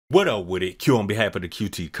What up with it? Q on behalf of the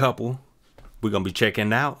QT couple. We're going to be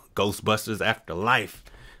checking out Ghostbusters Afterlife.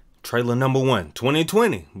 Trailer number 1,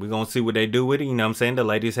 2020. We're going to see what they do with it. You know what I'm saying? The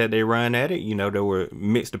ladies had their run at it. You know, there were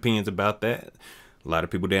mixed opinions about that. A lot of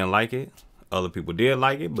people didn't like it. Other people did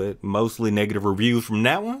like it, but mostly negative reviews from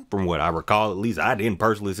that one. From what I recall, at least I didn't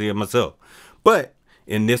personally see it myself. But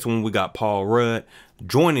in this one, we got Paul Rudd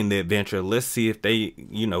joining the adventure. Let's see if they,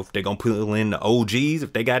 you know, if they're going to pull in the OGs,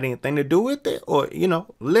 if they got anything to do with it, or, you know,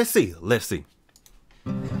 let's see. Let's see.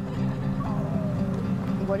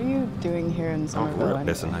 What are you doing here in Somerville? Oh,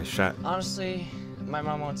 that's a nice shot. Honestly, my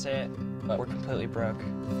mom won't say it, but we're completely broke.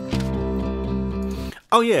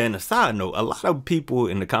 Oh yeah, and a side note, a lot of people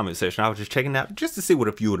in the comment section, I was just checking out just to see what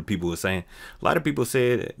a few of the people were saying. A lot of people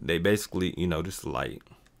said they basically, you know, just like,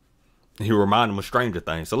 he reminded them of Stranger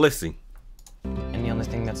Things. So let's see. And the only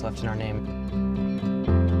thing that's left in our name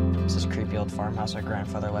is this creepy old farmhouse our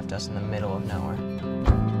grandfather left us in the middle of nowhere.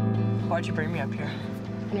 Why'd you bring me up here?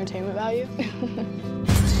 Entertainment value?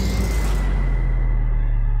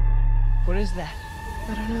 What is that?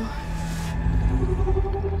 I don't know.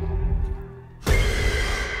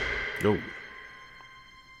 Yo.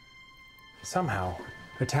 Somehow,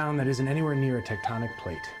 a town that isn't anywhere near a tectonic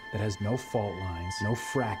plate, that has no fault lines, no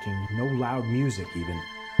fracking, no loud music even,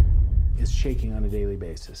 is shaking on a daily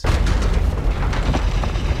basis. Under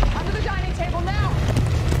the dining table now!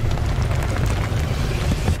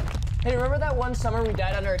 Hey, remember that one summer we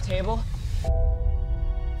died under a table?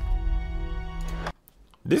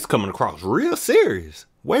 This coming across real serious.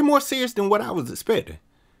 Way more serious than what I was expecting.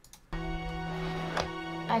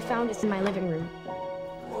 I found this in my living room.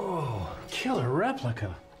 Whoa, killer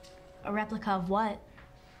replica. A replica of what?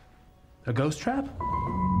 A ghost trap?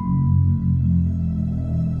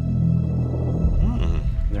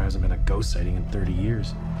 There hasn't been a ghost sighting in 30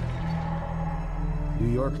 years.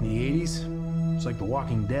 New York in the 80s, it's like The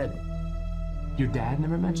Walking Dead. Your dad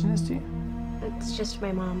never mentioned this to you? It's just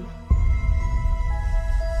my mom.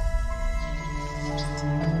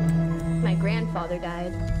 My grandfather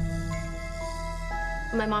died.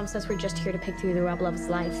 My mom says we're just here to pick through the rubble of his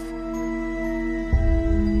life. Wait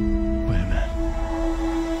a minute.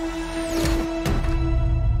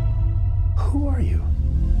 Who are you?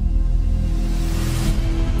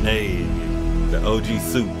 Hey, the OG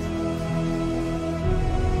suit.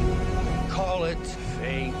 Call it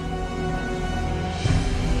fate.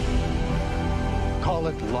 Call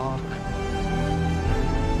it luck.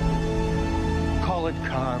 Call it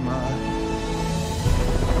karma.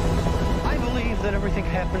 I believe that everything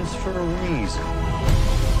happens for a reason.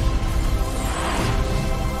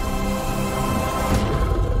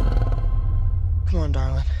 Come on,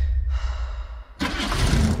 darling.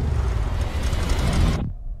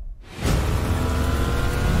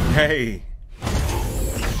 Hey.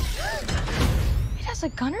 It has a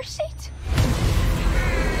gunner seat?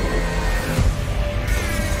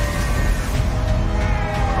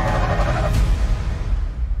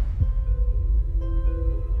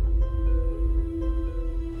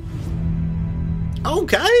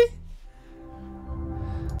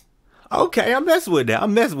 Okay, I'm messing with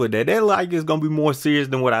that. That like is gonna be more serious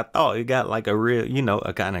than what I thought. It got like a real, you know,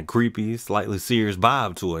 a kind of creepy, slightly serious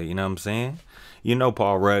vibe to it. You know what I'm saying? You know,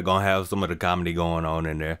 Paul Rudd gonna have some of the comedy going on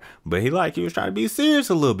in there, but he was trying to be serious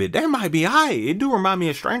a little bit. That might be high. It do remind me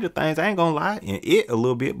of Stranger Things. I ain't gonna lie, and it a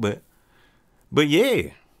little bit, but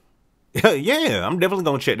yeah. Yeah, I'm definitely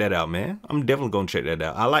gonna check that out, man. I'm definitely gonna check that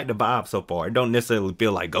out. I like the vibe so far. It don't necessarily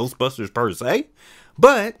feel like Ghostbusters per se,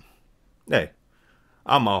 but hey,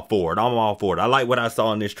 I'm all for it. I'm all for it. I like what I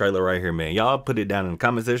saw in this trailer right here, man. Y'all put it down in the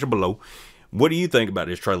comment section below. What do you think about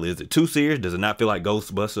this trailer? Is it too serious? Does it not feel like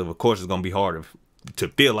Ghostbusters? Of course, it's gonna be hard to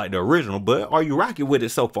feel like the original, but are you rocking with it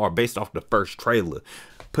so far based off the first trailer?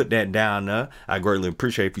 Put that down there. I greatly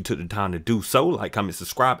appreciate if you took the time to do so. Like, comment,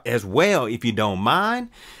 subscribe as well if you don't mind.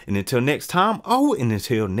 And until next time,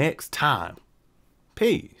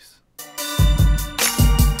 peace.